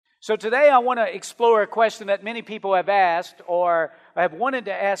So today I want to explore a question that many people have asked or have wanted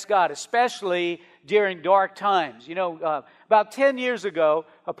to ask God, especially during dark times. About 10 years ago,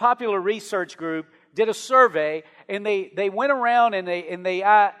 a popular research group did a survey, and they went around and they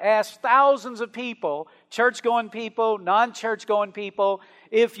asked thousands of people, church-going people, non-church-going people,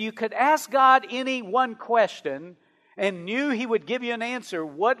 if you could ask God any one question and knew He would give you an answer,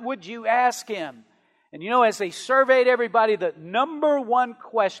 what would you ask Him? And as they surveyed everybody, the number one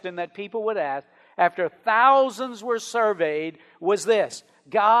question that people would ask after thousands were surveyed was this: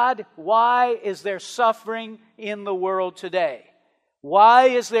 God, why is there suffering in the world today? Why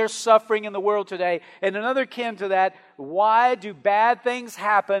is there suffering in the world today? And another kin to that, why do bad things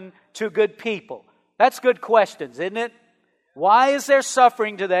happen to good people? That's good questions, isn't it? Why is there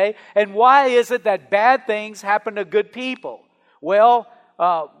suffering today? And why is it that bad things happen to good people? Well,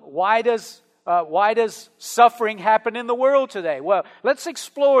 why does suffering happen in the world today? Well, let's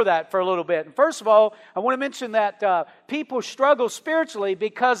explore that for a little bit. And first of all, I want to mention that people struggle spiritually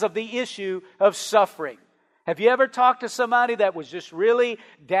because of the issue of suffering. Have you ever talked to somebody that was just really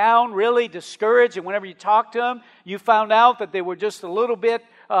down, really discouraged, and whenever you talked to them, you found out that they were just a little bit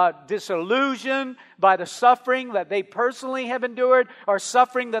disillusioned by the suffering that they personally have endured or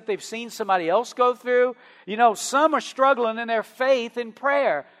suffering that they've seen somebody else go through? Some are struggling in their faith in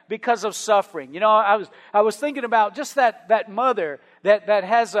prayer because of suffering. I was thinking about just that mother that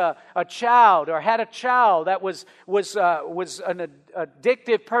has a child or had a child that was an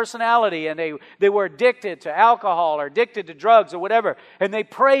addictive personality, and they were addicted to alcohol or addicted to drugs or whatever, and they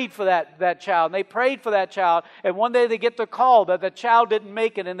prayed for that child, and they prayed for that child, and one day they get the call that the child didn't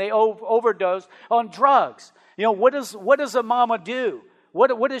make it and they overdosed on drugs. What does a mama do?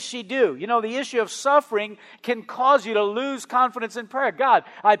 What does she do? The issue of suffering can cause you to lose confidence in prayer. God,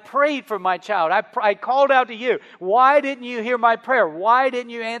 I prayed for my child. I called out to you. Why didn't you hear my prayer? Why didn't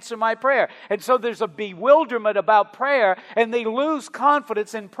you answer my prayer? And so there's a bewilderment about prayer, and they lose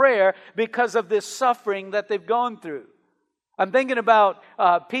confidence in prayer because of this suffering that they've gone through. I'm thinking about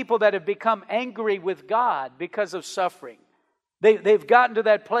people that have become angry with God because of suffering. They've gotten to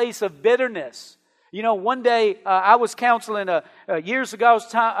that place of bitterness. One day I was counseling years ago.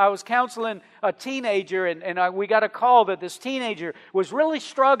 I was counseling a teenager, and we got a call that this teenager was really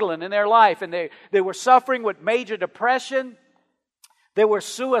struggling in their life, and they were suffering with major depression. They were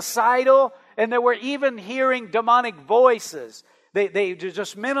suicidal, and they were even hearing demonic voices. They were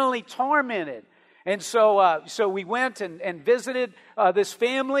just mentally tormented. And so we went and visited this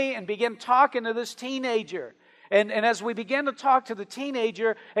family and began talking to this teenager. And as we began to talk to the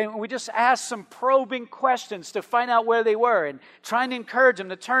teenager, and we just asked some probing questions to find out where they were, and trying to encourage them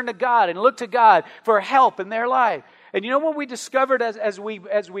to turn to God and look to God for help in their life. And what we discovered as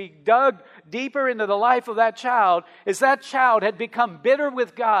we dug deeper into the life of that child is that child had become bitter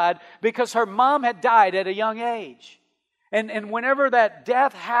with God because her mom had died at a young age. And whenever that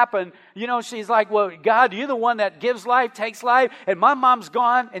death happened, she's like, well, God, you're the one that gives life, takes life, and my mom's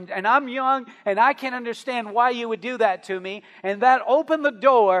gone, and I'm young, and I can't understand why you would do that to me. And that opened the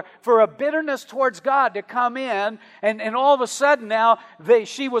door for a bitterness towards God to come in, and all of a sudden now,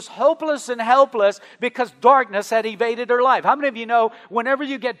 she was hopeless and helpless because darkness had evaded her life. How many of you know, whenever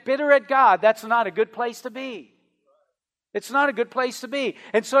you get bitter at God, that's not a good place to be? It's not a good place to be.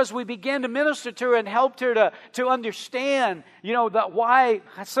 And so as we began to minister to her and helped her to understand, why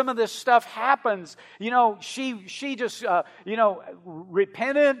some of this stuff happens, she just,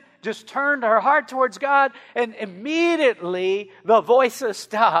 repented, just turned her heart towards God, and immediately the voices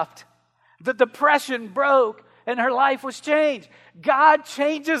stopped. The depression broke, and her life was changed. God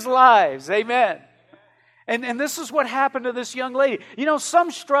changes lives. Amen. And this is what happened to this young lady.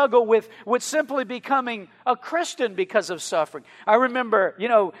 Some struggle with simply becoming a Christian because of suffering. I remember,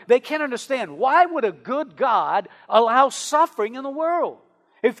 they can't understand, why would a good God allow suffering in the world?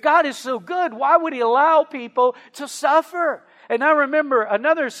 If God is so good, why would He allow people to suffer? And I remember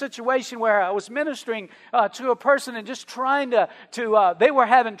another situation where I was ministering to a person and just trying to they were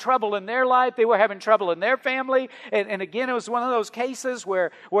having trouble in their life. They were having trouble in their family. And again, it was one of those cases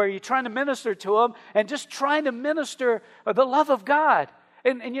where you're trying to minister to them and just trying to minister the love of God.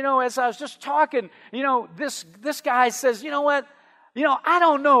 And as I was just talking, this guy says, you know what? I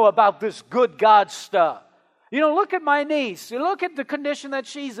don't know about this good God stuff. Look at my niece. Look at the condition that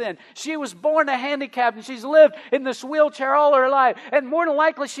she's in. She was born a handicap, and she's lived in this wheelchair all her life. And more than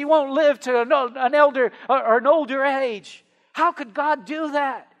likely, she won't live to an older age. How could God do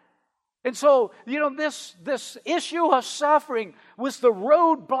that? And so, this issue of suffering was the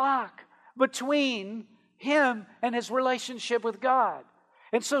roadblock between him and his relationship with God.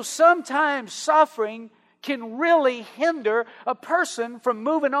 And so sometimes suffering can really hinder a person from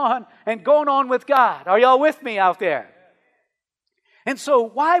moving on and going on with God. Are y'all with me out there? And so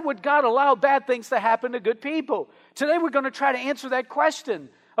why would God allow bad things to happen to good people? Today we're going to try to answer that question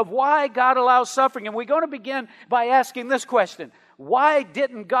of why God allows suffering. And we're going to begin by asking this question. Why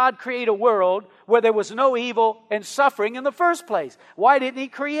didn't God create a world where there was no evil and suffering in the first place? Why didn't He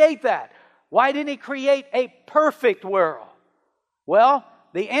create that? Why didn't He create a perfect world? Well,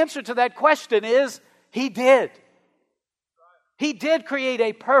 the answer to that question is He did. He did create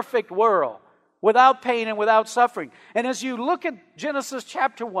a perfect world without pain and without suffering. And as you look at Genesis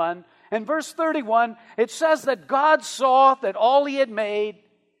chapter 1 and verse 31, it says that God saw that all He had made,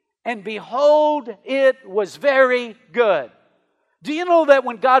 and behold, it was very good. Do you know that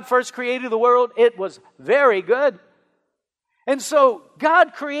when God first created the world, it was very good? And so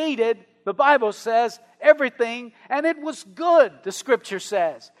God created, the Bible says, everything, and it was good, the Scripture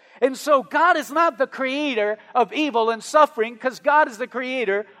says. And so God is not the creator of evil and suffering, because God is the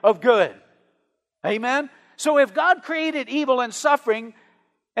creator of good. Amen? So if God created evil and suffering,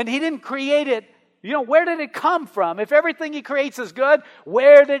 and He didn't create it, where did it come from? If everything He creates is good,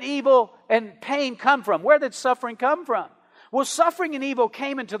 where did evil and pain come from? Where did suffering come from? Well, suffering and evil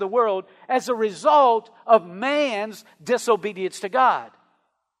came into the world as a result of man's disobedience to God.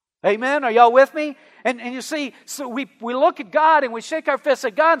 Amen? Are y'all with me? And you see, so we look at God and we shake our fists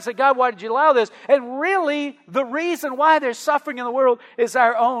at God and say, God, why did you allow this? And really, the reason why there's suffering in the world is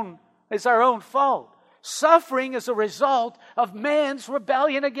our own fault. Suffering is a result of man's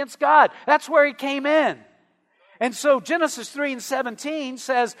rebellion against God. That's where He came in. And so Genesis 3:17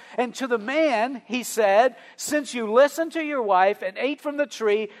 says, and to the man He said, since you listened to your wife and ate from the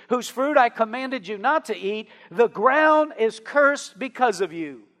tree whose fruit I commanded you not to eat, the ground is cursed because of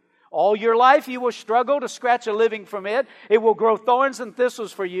you. All your life you will struggle to scratch a living from it. It will grow thorns and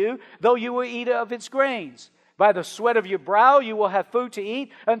thistles for you, though you will eat of its grains. By the sweat of your brow you will have food to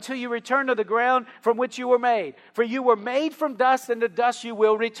eat until you return to the ground from which you were made. For you were made from dust, and to dust you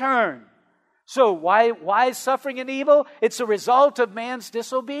will return. So why is suffering and evil? It's a result of man's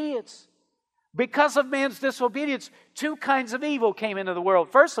disobedience. Because of man's disobedience, two kinds of evil came into the world.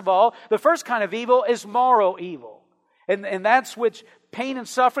 First of all, the first kind of evil is moral evil. And that's which pain and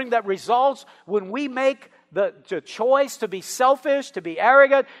suffering that results when we make the choice to be selfish, to be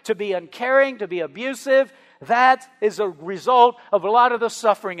arrogant, to be uncaring, to be abusive. That is a result of a lot of the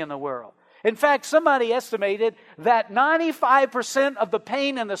suffering in the world. In fact, somebody estimated that 95% of the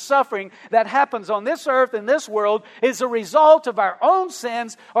pain and the suffering that happens on this earth and this world is a result of our own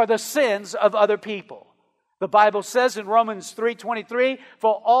sins or the sins of other people. The Bible says in Romans 3:23,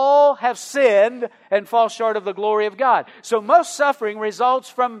 for all have sinned and fall short of the glory of God. So most suffering results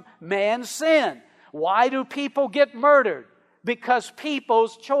from man's sin. Why do people get murdered? Because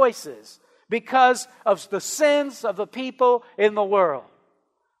people's choices. Because of the sins of the people in the world.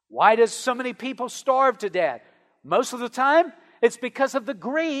 Why does so many people starve to death? Most of the time, it's because of the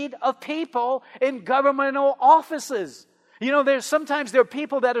greed of people in governmental offices. Sometimes there are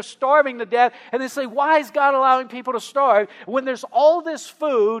people that are starving to death, and they say, why is God allowing people to starve when there's all this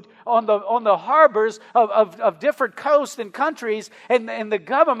food on the harbors of different coasts and countries, and the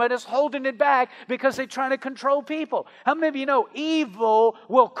government is holding it back because they're trying to control people? How many of you know evil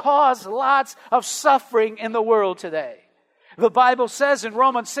will cause lots of suffering in the world today? The Bible says in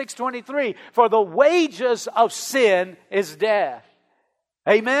Romans 6:23, for the wages of sin is death.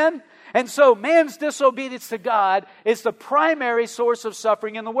 Amen? And so man's disobedience to God is the primary source of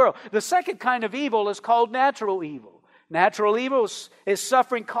suffering in the world. The second kind of evil is called natural evil. Natural evil is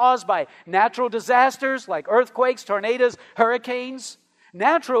suffering caused by natural disasters like earthquakes, tornadoes, hurricanes.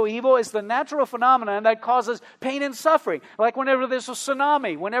 Natural evil is the natural phenomenon that causes pain and suffering. Like whenever there's a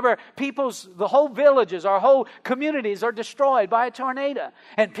tsunami, whenever the whole villages, our whole communities are destroyed by a tornado.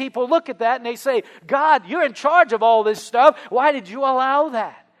 And people look at that and they say, God, you're in charge of all this stuff. Why did you allow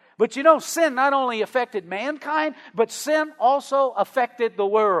that? But sin not only affected mankind, but sin also affected the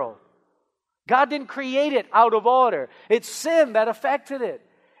world. God didn't create it out of order. It's sin that affected it.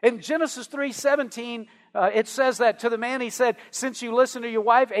 In Genesis 3:17, it says that to the man He said, since you listened to your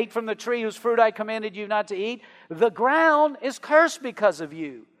wife, ate from the tree whose fruit I commanded you not to eat, the ground is cursed because of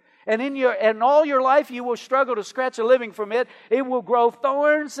you. And in all your life you will struggle to scratch a living from it. It will grow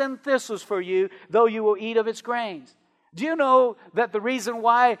thorns and thistles for you, though you will eat of its grains. Do you know that the reason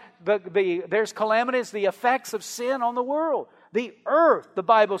why there's calamity is the effects of sin on the world? The earth, the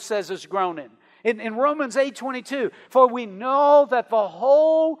Bible says, is groaning. In Romans 8:22, for we know that the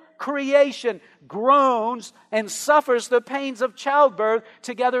whole creation groans and suffers the pains of childbirth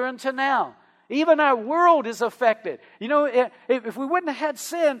together unto now. Even our world is affected. You know, if we wouldn't have had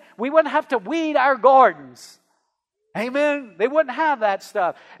sin, we wouldn't have to weed our gardens. Amen? They wouldn't have that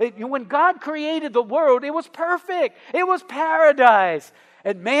stuff. When God created the world, it was perfect. It was paradise.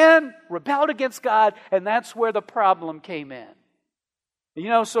 And man rebelled against God, and that's where the problem came in. You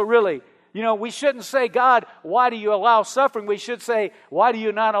know, so really, you know, we shouldn't say, God, why do you allow suffering? We should say, why do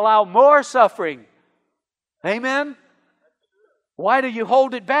you not allow more suffering? Amen? Why do you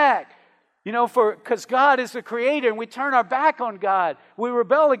hold it back? You know, because God is the creator, and we turn our back on God. We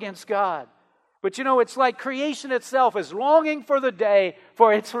rebel against God. But you know, it's like creation itself is longing for the day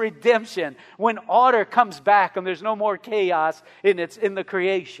for its redemption, when order comes back and there's no more chaos in the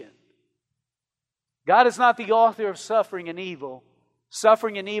creation. God is not the author of suffering and evil.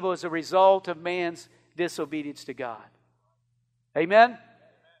 Suffering and evil is a result of man's disobedience to God. Amen?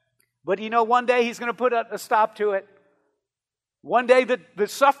 But you know, one day He's going to put a stop to it. One day the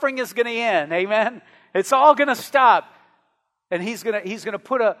suffering is going to end. Amen? It's all going to stop. And He's going to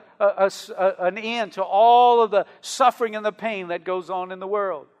put an end to all of the suffering and the pain that goes on in the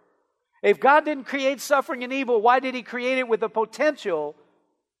world. If God didn't create suffering and evil, why did He create it with the potential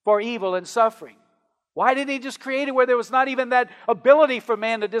for evil and suffering? Why didn't He just create it where there was not even that ability for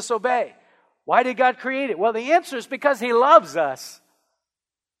man to disobey? Why did God create it? Well, the answer is because He loves us.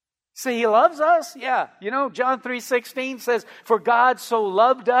 See, He loves us? Yeah. You know, John 3:16 says, "For God so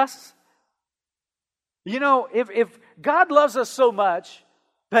loved us." You know, if God loves us so much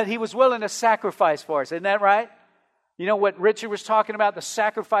that He was willing to sacrifice for us, isn't that right? You know what Richard was talking about, the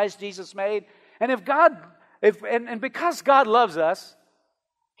sacrifice Jesus made? And because God loves us,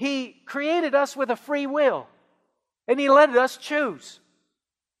 He created us with a free will. And He let us choose.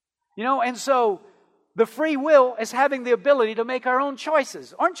 You know, and so the free will is having the ability to make our own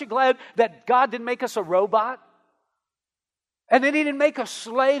choices. Aren't you glad that God didn't make us a robot? And then He didn't make us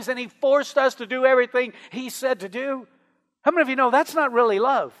slaves, and He forced us to do everything He said to do. How many of you know that's not really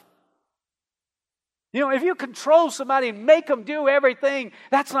love? You know, if you control somebody and make them do everything,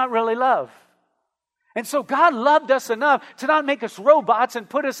 that's not really love. And so God loved us enough to not make us robots and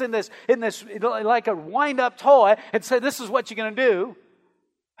put us in this like a wind-up toy and say, this is what you're going to do.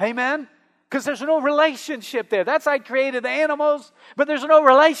 Amen? Because there's no relationship there. That's how He created the animals, but there's no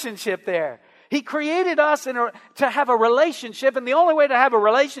relationship there. He created us to have a relationship, and the only way to have a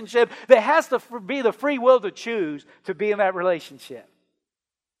relationship, there has to be the free will to choose to be in that relationship.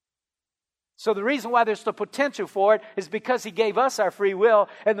 So the reason why there's the potential for it is because He gave us our free will,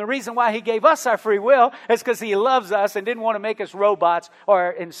 and the reason why He gave us our free will is because He loves us and didn't want to make us robots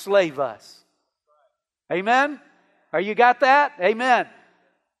or enslave us. Amen? Are you got that? Amen.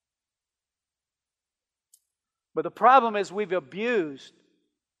 But the problem is we've abused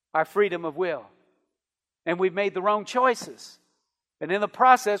our freedom of will. And we've made the wrong choices. And in the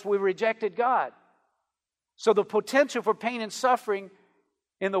process, we rejected God. So the potential for pain and suffering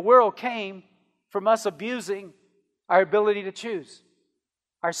in the world came from us abusing our ability to choose.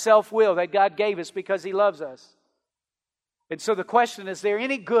 Our self-will that God gave us because He loves us. And so the question is there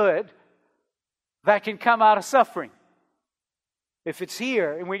any good that can come out of suffering? If it's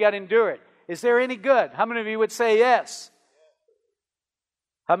here and we got to endure it, is there any good? How many of you would say yes?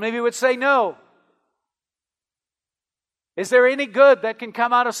 How many of you would say no? Is there any good that can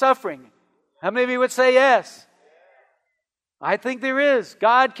come out of suffering? How many of you would say yes? I think there is.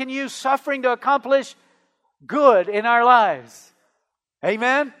 God can use suffering to accomplish good in our lives.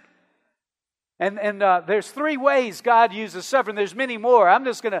 Amen? And there's 3 ways God uses suffering. There's many more. I'm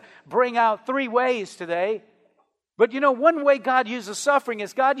just going to bring out 3 ways today. But you know, one way God uses suffering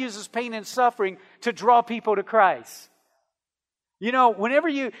is God uses pain and suffering to draw people to Christ. You know, whenever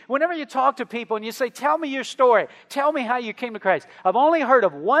you talk to people and you say, tell me your story, tell me how you came to Christ. I've only heard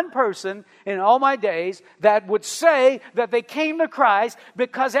of one person in all my days that would say that they came to Christ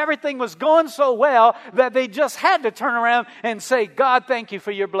because everything was going so well that they just had to turn around and say, God, thank you for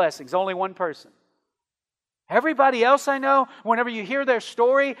your blessings. Only one person. Everybody else I know, whenever you hear their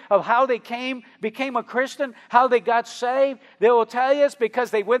story of how they became a Christian, how they got saved, they will tell you it's because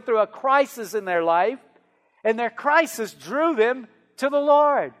they went through a crisis in their life. And their crisis drew them to the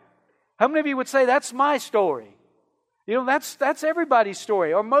Lord. How many of you would say, that's my story? You know, that's everybody's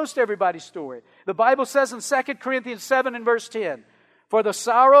story, or most everybody's story. The Bible says in 2 Corinthians 7 and verse 10, for the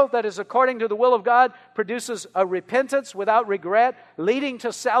sorrow that is according to the will of God produces a repentance without regret, leading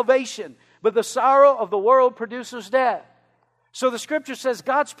to salvation. But the sorrow of the world produces death. So the Scripture says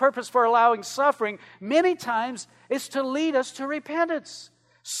God's purpose for allowing suffering many times is to lead us to repentance.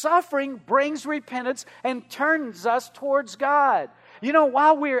 Suffering brings repentance and turns us towards God. You know,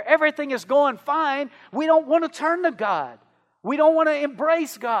 while everything is going fine, we don't want to turn to God. We don't want to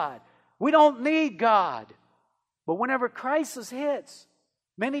embrace God. We don't need God. But whenever crisis hits,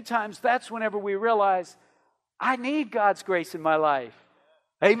 many times that's whenever we realize, I need God's grace in my life.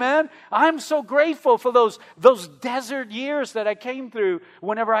 Amen? I'm so grateful for those desert years that I came through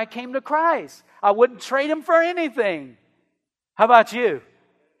whenever I came to Christ. I wouldn't trade them for anything. How about you?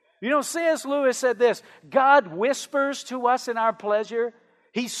 You know, C.S. Lewis said this, God whispers to us in our pleasure.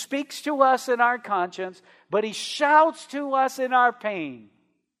 He speaks to us in our conscience, but He shouts to us in our pain.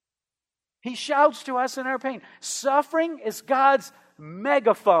 He shouts to us in our pain. Suffering is God's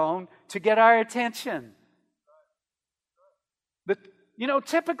megaphone to get our attention. But, you know,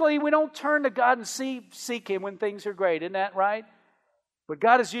 typically we don't turn to God and seek Him when things are great. Isn't that right? But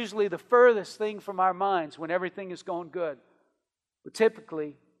God is usually the furthest thing from our minds when everything is going good. But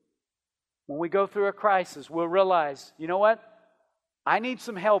typically, when we go through a crisis, we'll realize, you know what? I need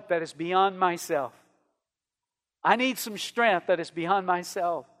some help that is beyond myself. I need some strength that is beyond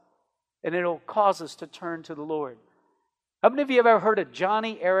myself. And it'll cause us to turn to the Lord. How many of you have ever heard of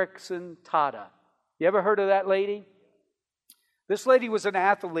Johnny Erickson Tada? You ever heard of that lady? This lady was an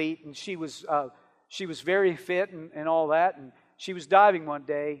athlete, and she was very fit and all that. And she was diving one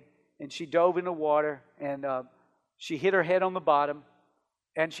day, and she dove in the water, and she hit her head on the bottom,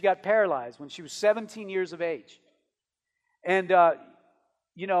 and she got paralyzed when she was 17 years of age. And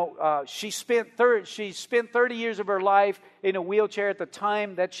she spent 30 years of her life in a wheelchair at the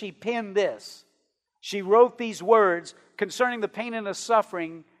time that she penned this. She wrote these words concerning the pain and the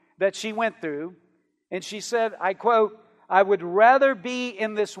suffering that she went through. And she said, I quote, I would rather be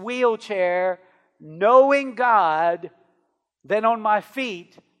in this wheelchair knowing God than on my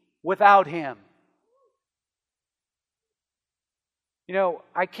feet without Him. You know,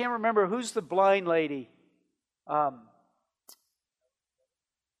 I can't remember who's the blind lady.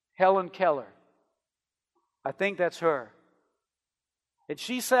 Helen Keller. I think that's her. And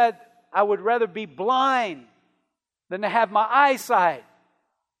she said, I would rather be blind than to have my eyesight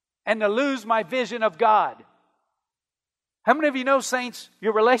and to lose my vision of God. How many of you know, saints,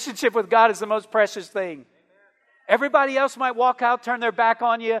 your relationship with God is the most precious thing? Everybody else might walk out, turn their back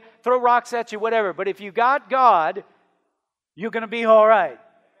on you, throw rocks at you, whatever. But if you got God, you're going to be all right.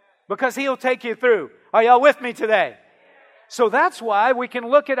 Because He'll take you through. Are y'all with me today? So that's why we can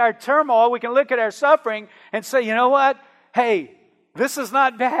look at our turmoil, we can look at our suffering and say, you know what? Hey, this is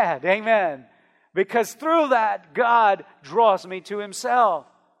not bad. Amen. Because through that, God draws me to Himself.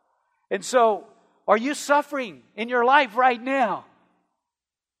 And so, are you suffering in your life right now?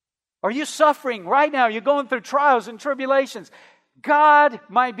 Are you suffering right now? You're going through trials and tribulations. God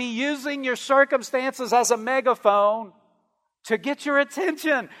might be using your circumstances as a megaphone to get your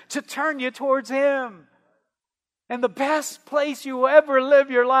attention, to turn you towards Him. And the best place you ever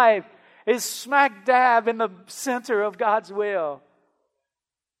live your life is smack dab in the center of God's will.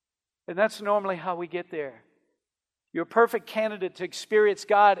 And that's normally how we get there. You're a perfect candidate to experience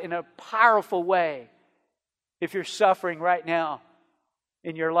God in a powerful way if you're suffering right now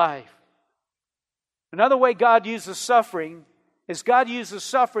in your life. Another way God uses suffering is God uses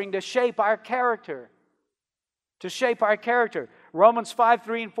suffering to shape our character. To shape our character. Romans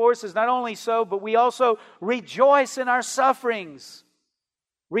 5:3-4 says, not only so, but we also rejoice in our sufferings.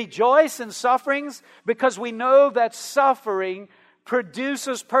 Rejoice in sufferings because we know that suffering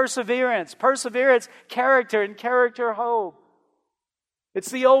produces perseverance. Perseverance, character, and character, hope.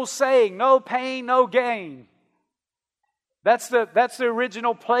 It's the old saying, no pain, no gain. That's the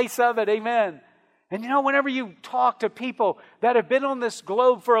original place of it, amen. And you know, whenever you talk to people that have been on this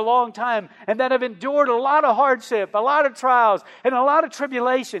globe for a long time and that have endured a lot of hardship, a lot of trials, and a lot of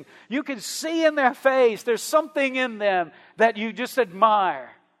tribulation, you can see in their face there's something in them that you just admire.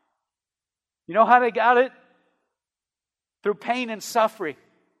 You know how they got it? Through pain and suffering.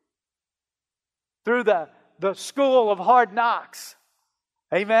 Through the school of hard knocks.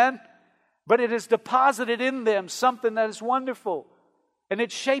 Amen? But it has deposited in them something that is wonderful. And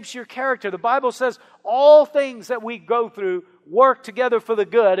it shapes your character. The Bible says all things that we go through work together for the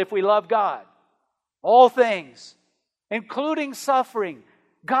good if we love God. All things, including suffering.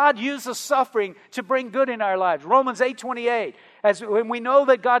 God uses suffering to bring good in our lives. Romans 8:28, when we know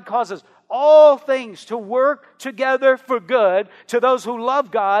that God causes all things to work together for good to those who love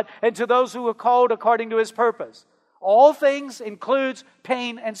God and to those who are called according to His purpose. All things includes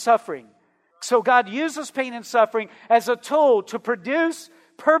pain and suffering. So God uses pain and suffering as a tool to produce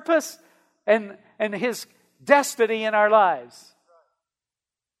purpose and His destiny in our lives.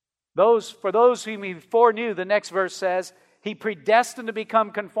 For those whom He foreknew, the next verse says, He predestined to become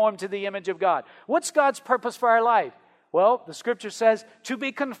conformed to the image of God. What's God's purpose for our life? Well, the Scripture says to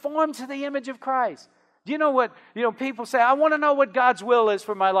be conformed to the image of Christ. Do you know what, people say, I want to know what God's will is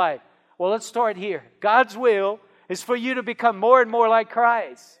for my life. Well, let's start here. God's will is for you to become more and more like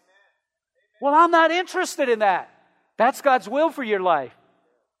Christ. Well, I'm not interested in that. That's God's will for your life.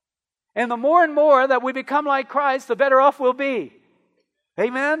 And the more and more that we become like Christ, the better off we'll be.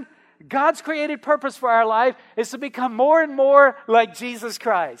 Amen? God's created purpose for our life is to become more and more like Jesus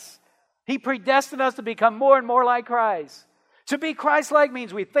Christ. He predestined us to become more and more like Christ. To be Christ-like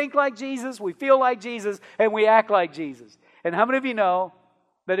means we think like Jesus, we feel like Jesus, and we act like Jesus. And how many of you know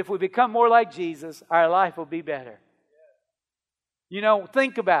that if we become more like Jesus, our life will be better? You know,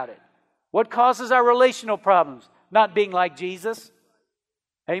 think about it. What causes our relational problems? Not being like Jesus.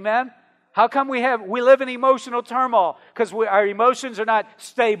 Amen? How come we live in emotional turmoil? Because our emotions are not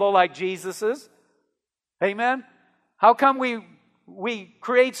stable like Jesus's. Amen? How come we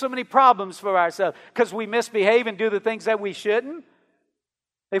create so many problems for ourselves? Because we misbehave and do the things that we shouldn't?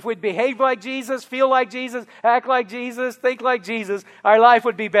 If we'd behave like Jesus, feel like Jesus, act like Jesus, think like Jesus, our life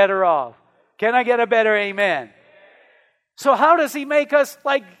would be better off. Can I get a better amen? So how does He make us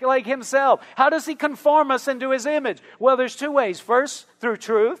like Himself? How does He conform us into His image? Well, there's two ways. First, through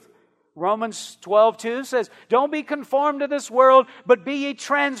truth. Romans 12:2 says, don't be conformed to this world, but be ye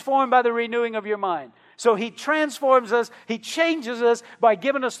transformed by the renewing of your mind. So He transforms us, He changes us by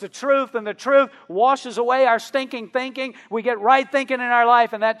giving us the truth, and the truth washes away our stinking thinking. We get right thinking in our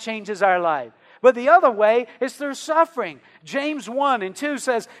life, and that changes our life. But the other way is through suffering. James 1:2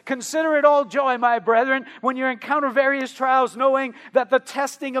 says, consider it all joy, my brethren, when you encounter various trials, knowing that the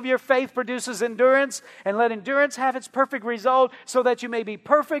testing of your faith produces endurance, and let endurance have its perfect result, so that you may be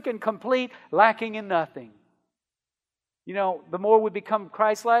perfect and complete, lacking in nothing. You know, the more we become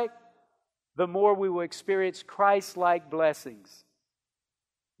Christ-like, the more we will experience Christ-like blessings.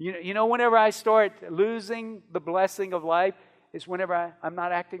 You know, whenever I start losing the blessing of life, is whenever I'm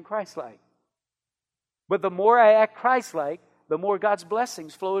not acting Christ-like. But the more I act Christ-like, the more God's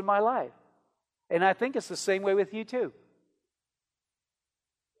blessings flow in my life. And I think it's the same way with you too.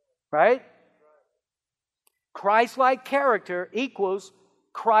 Right? Christ-like character equals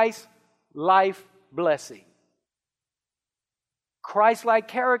Christ-life blessing. Christ-like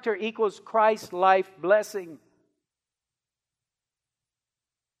character equals Christ-life blessing.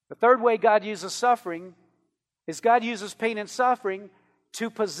 The third way God uses suffering is God uses pain and suffering to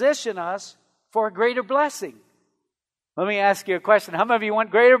position us for a greater blessing. Let me ask you a question. How many of you want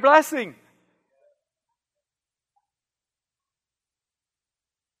greater blessing?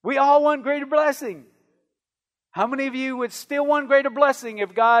 We all want greater blessing. How many of you would still want greater blessing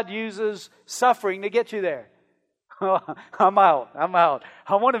if God uses suffering to get you there? I'm out.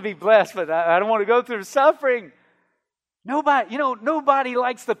 I want to be blessed, but I don't want to go through suffering. Nobody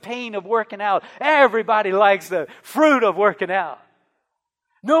likes the pain of working out. Everybody likes the fruit of working out.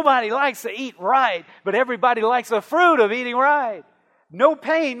 Nobody likes to eat right, but everybody likes the fruit of eating right. No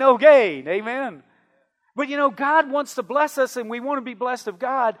pain, no gain. Amen. But God wants to bless us, and we want to be blessed of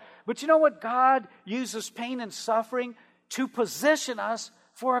God. But you know what? God uses pain and suffering to position us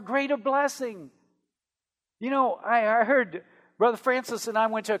for a greater blessing. I heard Brother Francis and I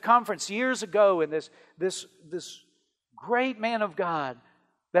went to a conference years ago, and this great man of God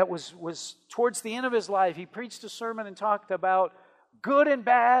that was towards the end of his life, he preached a sermon and talked about good and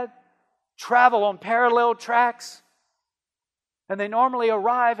bad travel on parallel tracks, and they normally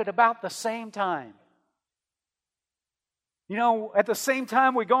arrive at about the same time. At the same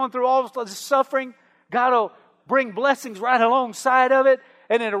time we're going through all this suffering, God will bring blessings right alongside of it,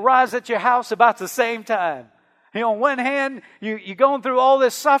 and it arrives at your house about the same time. On one hand, you're going through all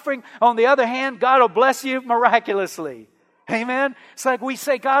this suffering. On the other hand, God will bless you miraculously. Amen? It's like we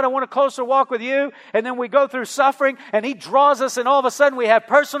say, God, I want a closer walk with you. And then we go through suffering, and He draws us, and all of a sudden we have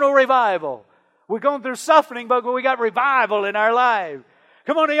personal revival. We're going through suffering, but we got revival in our life.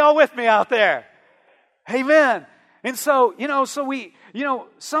 Come on, are y'all with me out there? Amen. And so,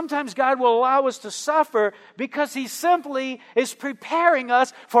 sometimes God will allow us to suffer because He simply is preparing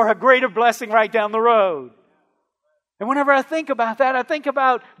us for a greater blessing right down the road. And whenever I think about that, I think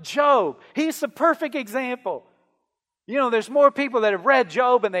about Job. He's the perfect example. There's more people that have read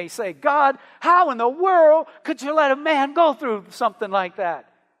Job and they say, God, how in the world could you let a man go through something like that?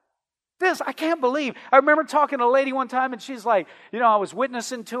 I can't believe. I remember talking to a lady one time, and she's like, I was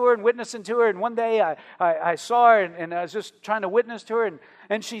witnessing to her, and one day I saw her, and I was just trying to witness to her,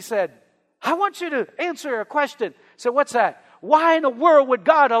 and she said, I want you to answer a question. I said, what's that? Why in the world would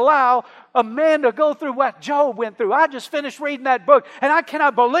God allow a man to go through what Job went through? I just finished reading that book, and I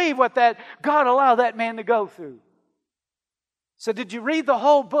cannot believe what God allowed that man to go through. So did you read the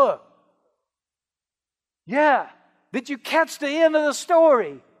whole book? Yeah. Did you catch the end of the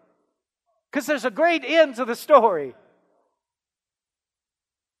story? Because there's a great end to the story.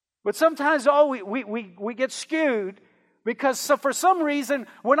 But sometimes we get skewed because for some reason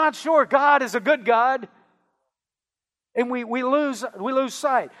we're not sure God is a good God. And we lose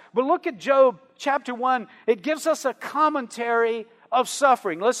sight. But look at Job chapter 1. It gives us a commentary of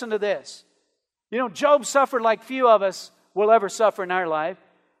suffering. Listen to this. You know, Job suffered like few of us will ever suffer in our life.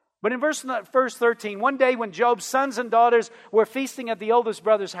 But in verse 13, one day when Job's sons and daughters were feasting at the oldest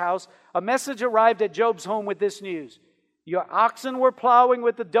brother's house, a message arrived at Job's home with this news. Your oxen were plowing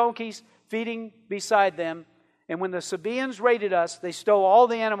with the donkeys, feeding beside them. And when the Sabaeans raided us, they stole all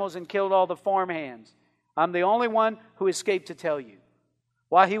the animals and killed all the farm hands. I'm the only one who escaped to tell you.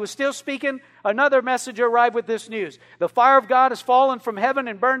 While he was still speaking, another messenger arrived with this news. The fire of God has fallen from heaven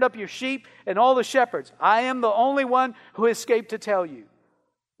and burned up your sheep and all the shepherds. I am the only one who escaped to tell you.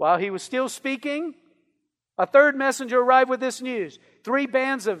 While he was still speaking, a third messenger arrived with this news. 3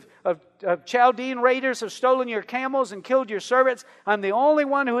 bands of Chaldean raiders have stolen your camels and killed your servants. I'm the only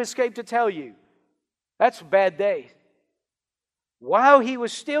one who escaped to tell you. That's a bad day. While he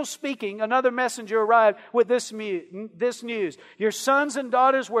was still speaking, another messenger arrived with this news. Your sons and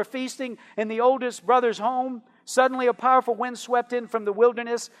daughters were feasting in the oldest brother's home. Suddenly a powerful wind swept in from the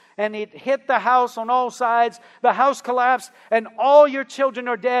wilderness, and it hit the house on all sides. The house collapsed, and all your children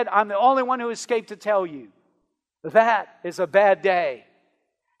are dead. I'm the only one who escaped to tell you. That is a bad day.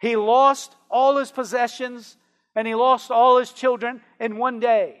 He lost all his possessions, and he lost all his children in one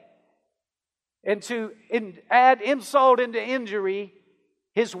day. And to add insult into injury,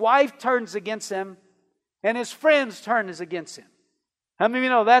 his wife turns against him, and his friends turn against him. How many of you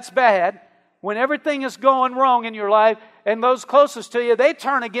know that's bad? When everything is going wrong in your life, and those closest to you, they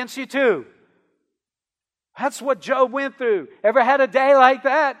turn against you too. That's what Job went through. Ever had a day like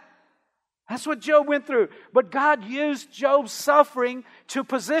that? That's what Job went through. But God used Job's suffering to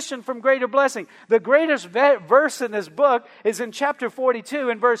position from greater blessing. The greatest verse in this book is in chapter 42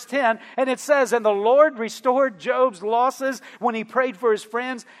 in verse 10. And it says, and the Lord restored Job's losses when he prayed for his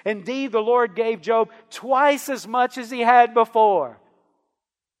friends. Indeed, the Lord gave Job twice as much as he had before.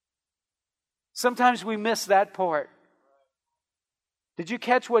 Sometimes we miss that part. Did you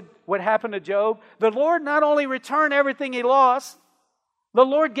catch what happened to Job? The Lord not only returned everything he lost, the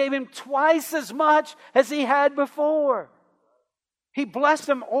Lord gave him twice as much as he had before. He blessed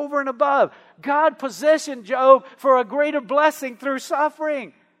him over and above. God positioned Job for a greater blessing through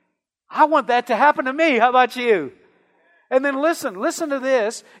suffering. I want that to happen to me. How about you? And then listen to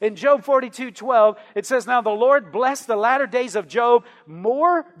this. In Job 42:12, it says, now the Lord blessed the latter days of Job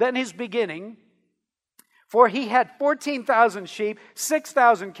more than his beginning. For he had 14,000 sheep,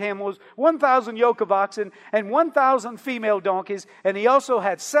 6,000 camels, 1,000 yoke of oxen, and 1,000 female donkeys. And he also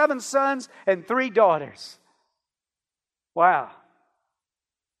had 7 sons and 3 daughters. Wow.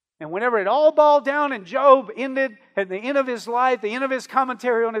 And whenever it all boiled down and Job ended at the end of his life, the end of his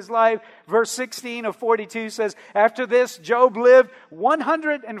commentary on his life, verse 16 of 42 says, after this, Job lived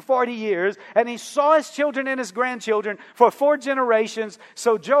 140 years, and he saw his children and his grandchildren for 4 generations.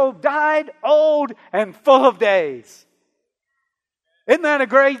 So Job died old and full of days. Isn't that a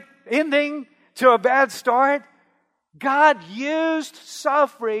great ending to a bad start? God used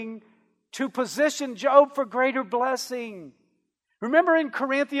suffering to position Job for greater blessing. Remember in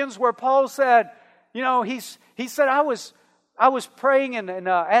Corinthians where Paul said, you know, he said, I was praying and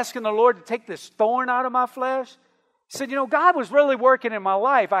asking the Lord to take this thorn out of my flesh. He said, you know, God was really working in my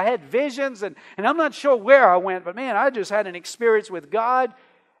life. I had visions and I'm not sure where I went, but man, I just had an experience with God.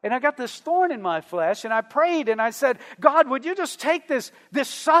 And I got this thorn in my flesh and I prayed and I said, God, would you just take this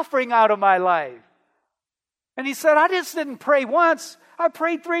suffering out of my life? And he said, I just didn't pray once. I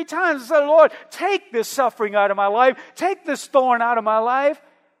prayed 3 times. I said, Lord, take this suffering out of my life. Take this thorn out of my life.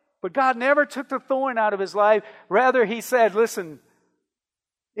 But God never took the thorn out of his life. Rather, he said, listen,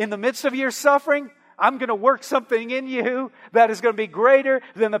 in the midst of your suffering, I'm going to work something in you that is going to be greater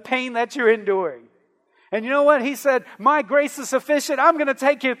than the pain that you're enduring. And you know what? He said, my grace is sufficient. I'm going to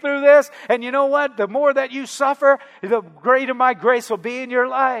take you through this. And you know what? The more that you suffer, the greater my grace will be in your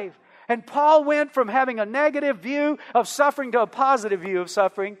life. And Paul went from having a negative view of suffering to a positive view of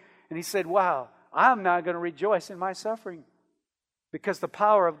suffering. And he said, wow, I'm not going to rejoice in my suffering because the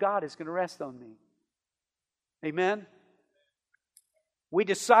power of God is going to rest on me. Amen? We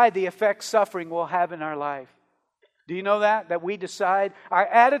decide the effect suffering will have in our life. Do you know that? That we decide. Our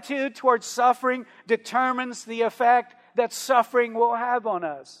attitude towards suffering determines the effect that suffering will have on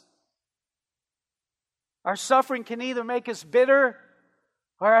us. Our suffering can either make us bitter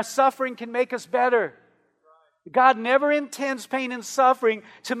or our suffering can make us better. God never intends pain and suffering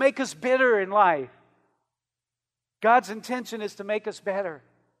to make us bitter in life. God's intention is to make us better.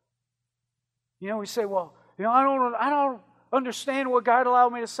 You know, we say, well, you know, understand what God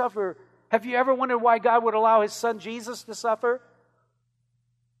allowed me to suffer. Have you ever wondered why God would allow His Son Jesus to suffer?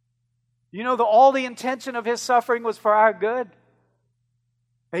 You know, all the intention of His suffering was for our good.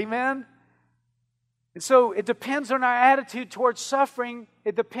 Amen? And so it depends on our attitude towards suffering.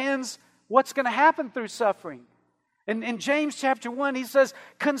 It depends what's going to happen through suffering. In James chapter 1, he says,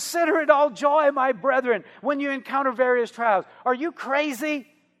 "Consider it all joy, my brethren, when you encounter various trials." Are you crazy?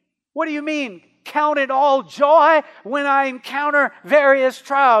 What do you mean? Count it all joy when I encounter various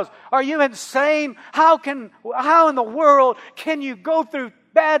trials. Are you insane? How in the world can you go through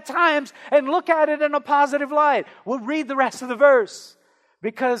bad times and look at it in a positive light? We'll read the rest of the verse.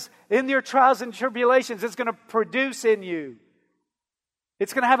 Because in your trials and tribulations, it's going to produce in you.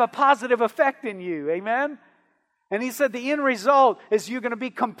 It's going to have a positive effect in you. Amen? And he said the end result is you're going to be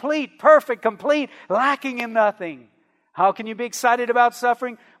complete, perfect, complete, lacking in nothing. How can you be excited about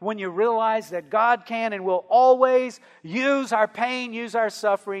suffering? When you realize that God can and will always use our pain, use our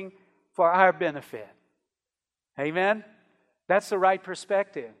suffering for our benefit. Amen? That's the right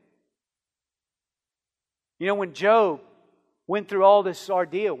perspective. You know, when Job went through all this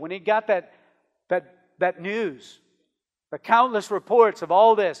ordeal, when he got that news, the countless reports of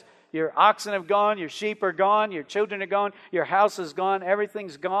all this, your oxen have gone, your sheep are gone, your children are gone, your house is gone,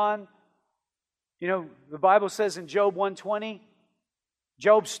 everything's gone. You know, the Bible says in Job 1:20,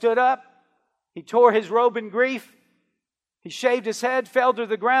 Job stood up, he tore his robe in grief, he shaved his head, fell to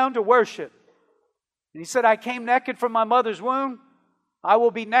the ground to worship. And he said, "I came naked from my mother's womb. I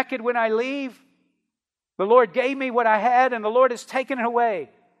will be naked when I leave. The Lord gave me what I had, and the Lord has taken it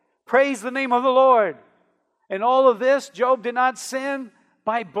away. Praise the name of the Lord." In all of this, Job did not sin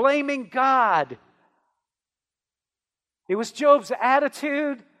by blaming God. It was Job's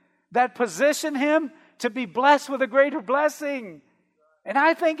attitude that positioned him to be blessed with a greater blessing. And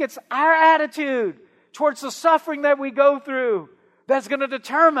I think it's our attitude towards the suffering that we go through that's going to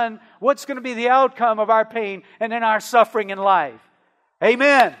determine what's going to be the outcome of our pain and in our suffering in life.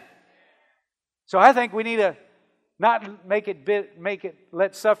 Amen. So I think we need to not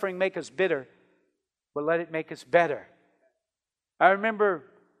let suffering make us bitter, but let it make us better. I remember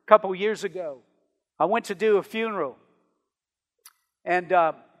a couple years ago, I went to do a funeral. And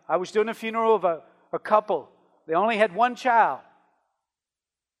I was doing a funeral of a couple. They only had one child.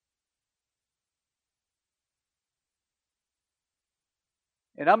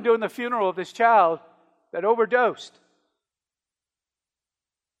 And I'm doing the funeral of this child that overdosed.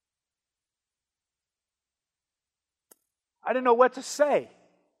 I didn't know what to say.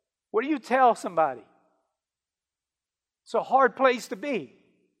 What do you tell somebody? It's a hard place to be.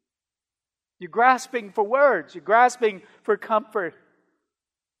 You're grasping for words. You're grasping for comfort.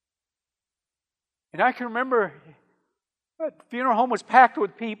 And I can remember the funeral home was packed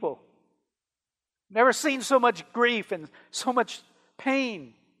with people. Never seen so much grief and so much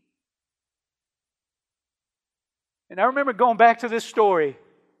pain. And I remember going back to this story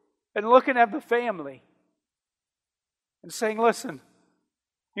and looking at the family and saying, "Listen,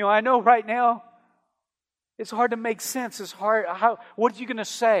 you know, I know right now it's hard to make sense. It's hard. What are you going to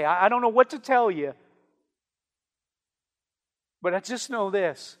say? I don't know what to tell you. But I just know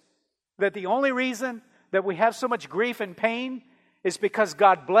this, that the only reason that we have so much grief and pain is because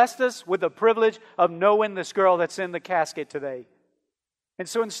God blessed us with the privilege of knowing this girl that's in the casket today. And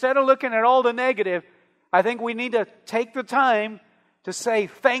so instead of looking at all the negative, I think we need to take the time to say,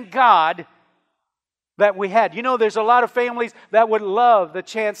 thank God that we had. You know, there's a lot of families that would love the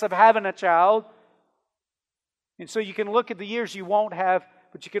chance of having a child. And so you can look at the years you won't have,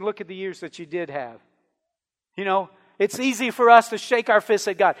 but you can look at the years that you did have. You know, it's easy for us to shake our fists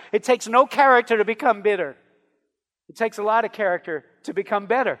at God. It takes no character to become bitter. It takes a lot of character to become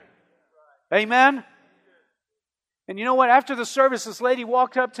better. Amen? And you know what? After the service, this lady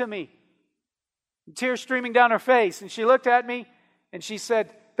walked up to me, tears streaming down her face, and she looked at me and she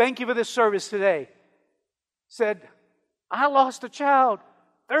said, "Thank you for this service today." Said, "I lost a child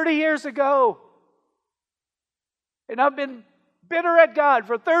 30 years ago. And I've been bitter at God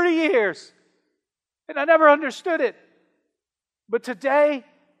for 30 years. And I never understood it. But today,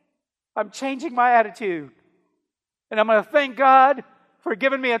 I'm changing my attitude. And I'm going to thank God for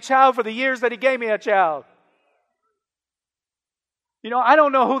giving me a child for the years that He gave me a child." You know, I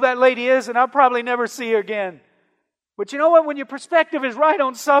don't know who that lady is, and I'll probably never see her again. But you know what? When your perspective is right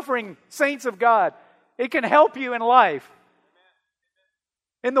on suffering, saints of God, it can help you in life.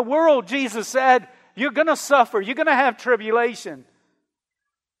 In the world, Jesus said, you're going to suffer. You're going to have tribulation.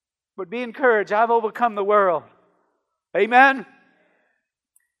 But be encouraged. I've overcome the world. Amen?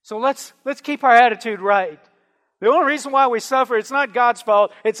 So let's keep our attitude right. The only reason why we suffer, it's not God's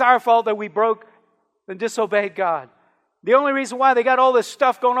fault. It's our fault that we broke and disobeyed God. The only reason why they got all this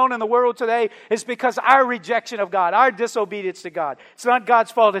stuff going on in the world today is because our rejection of God, our disobedience to God. It's not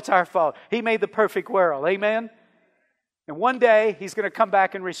God's fault, it's our fault. He made the perfect world. Amen? And one day, He's going to come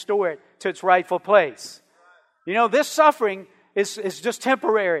back and restore it to its rightful place. You know, this suffering is just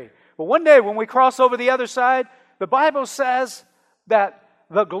temporary. But one day, when we cross over the other side, the Bible says that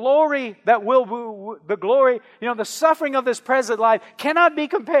the suffering of this present life cannot be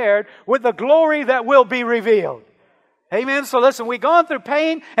compared with the glory that will be revealed. Amen. So listen, we've gone through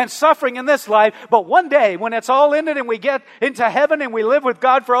pain and suffering in this life, but one day when it's all ended and we get into heaven and we live with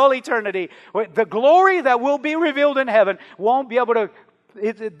God for all eternity, the glory that will be revealed in heaven won't be able to,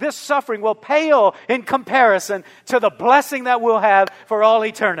 this suffering will pale in comparison to the blessing that we'll have for all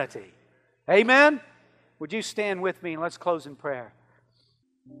eternity. Amen. Would you stand with me and let's close in prayer.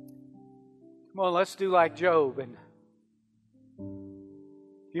 Come on, let's do like Job. And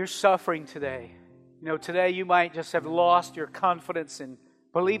you're suffering today. You know, today you might just have lost your confidence in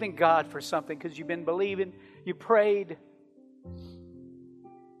believing God for something because you've been believing, you prayed.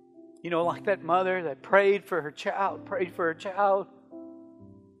 You know, like that mother that prayed for her child.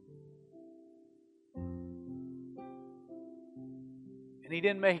 And he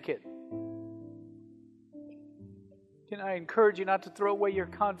didn't make it. Can I encourage you not to throw away your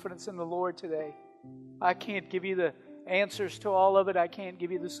confidence in the Lord today? I can't give you the answers to all of it. I can't give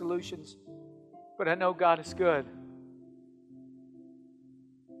you the solutions. But I know God is good.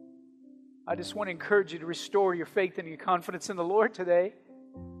 I just want to encourage you to restore your faith and your confidence in the Lord today.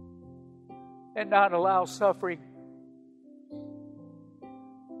 And not allow suffering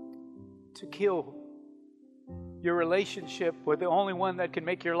to kill your relationship with the only one that can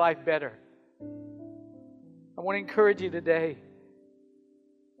make your life better. I want to encourage you today.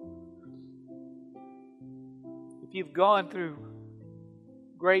 If you've gone through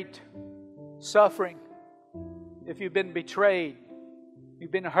great suffering, if you've been betrayed,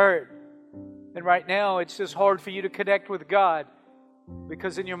 you've been hurt, and right now it's just hard for you to connect with God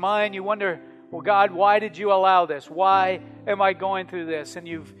because in your mind you wonder, well, God, why did you allow this? Why am I going through this? And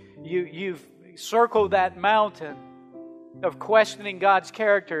you've circled that mountain of questioning God's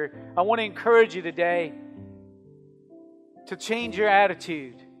character. I want to encourage you today to change your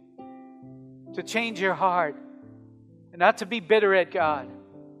attitude, to change your heart, and not to be bitter at God.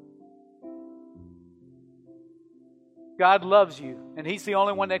 God loves you, and He's the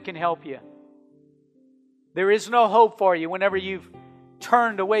only one that can help you. There is no hope for you whenever you've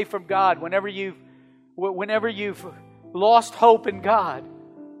turned away from God, whenever you've lost hope in God.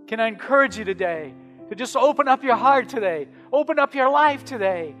 Can I encourage you today to just open up your heart today, open up your life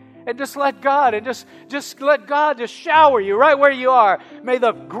today, and just let God, and just let God just shower you right where you are. May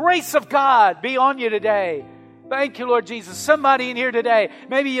the grace of God be on you today. Thank you, Lord Jesus. Somebody in here today,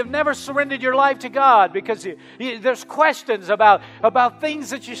 maybe you've never surrendered your life to God because there's questions about things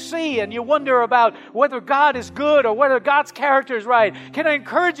that you see and you wonder about whether God is good or whether God's character is right. Can I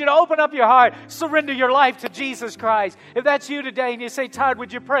encourage you to open up your heart, surrender your life to Jesus Christ? If that's you today and you say, Todd,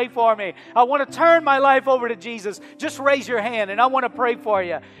 would you pray for me? I want to turn my life over to Jesus. Just raise your hand and I want to pray for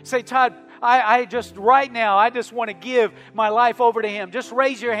you. Say, Todd, I just right now, I just want to give my life over to Him. Just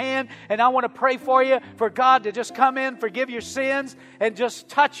raise your hand and I want to pray for you, for God to just come in, forgive your sins, and just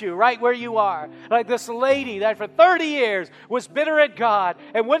touch you right where you are. Like this lady that for 30 years was bitter at God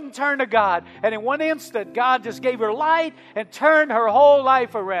and wouldn't turn to God. And in one instant, God just gave her light and turned her whole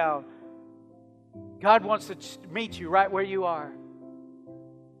life around. God wants to meet you right where you are.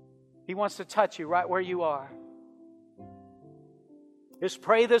 He wants to touch you right where you are. Just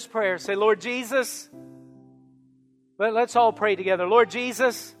pray this prayer. Say, Lord Jesus, let's all pray together. Lord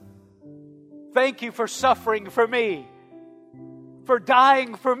Jesus, thank you for suffering for me, for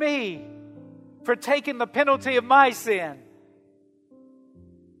dying for me, for taking the penalty of my sin,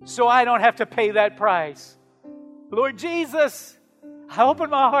 so I don't have to pay that price. Lord Jesus, I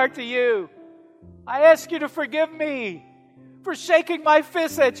open my heart to you. I ask you to forgive me for shaking my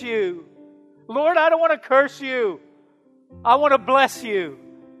fist at you. Lord, I don't want to curse you. I want to bless you.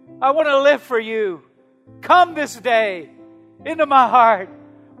 I want to live for you. Come this day into my heart.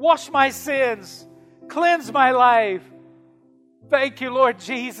 Wash my sins. Cleanse my life. Thank you, Lord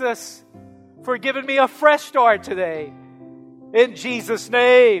Jesus, for giving me a fresh start today. In Jesus'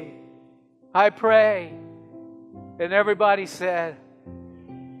 name, I pray. And everybody said,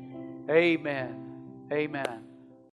 Amen. Amen.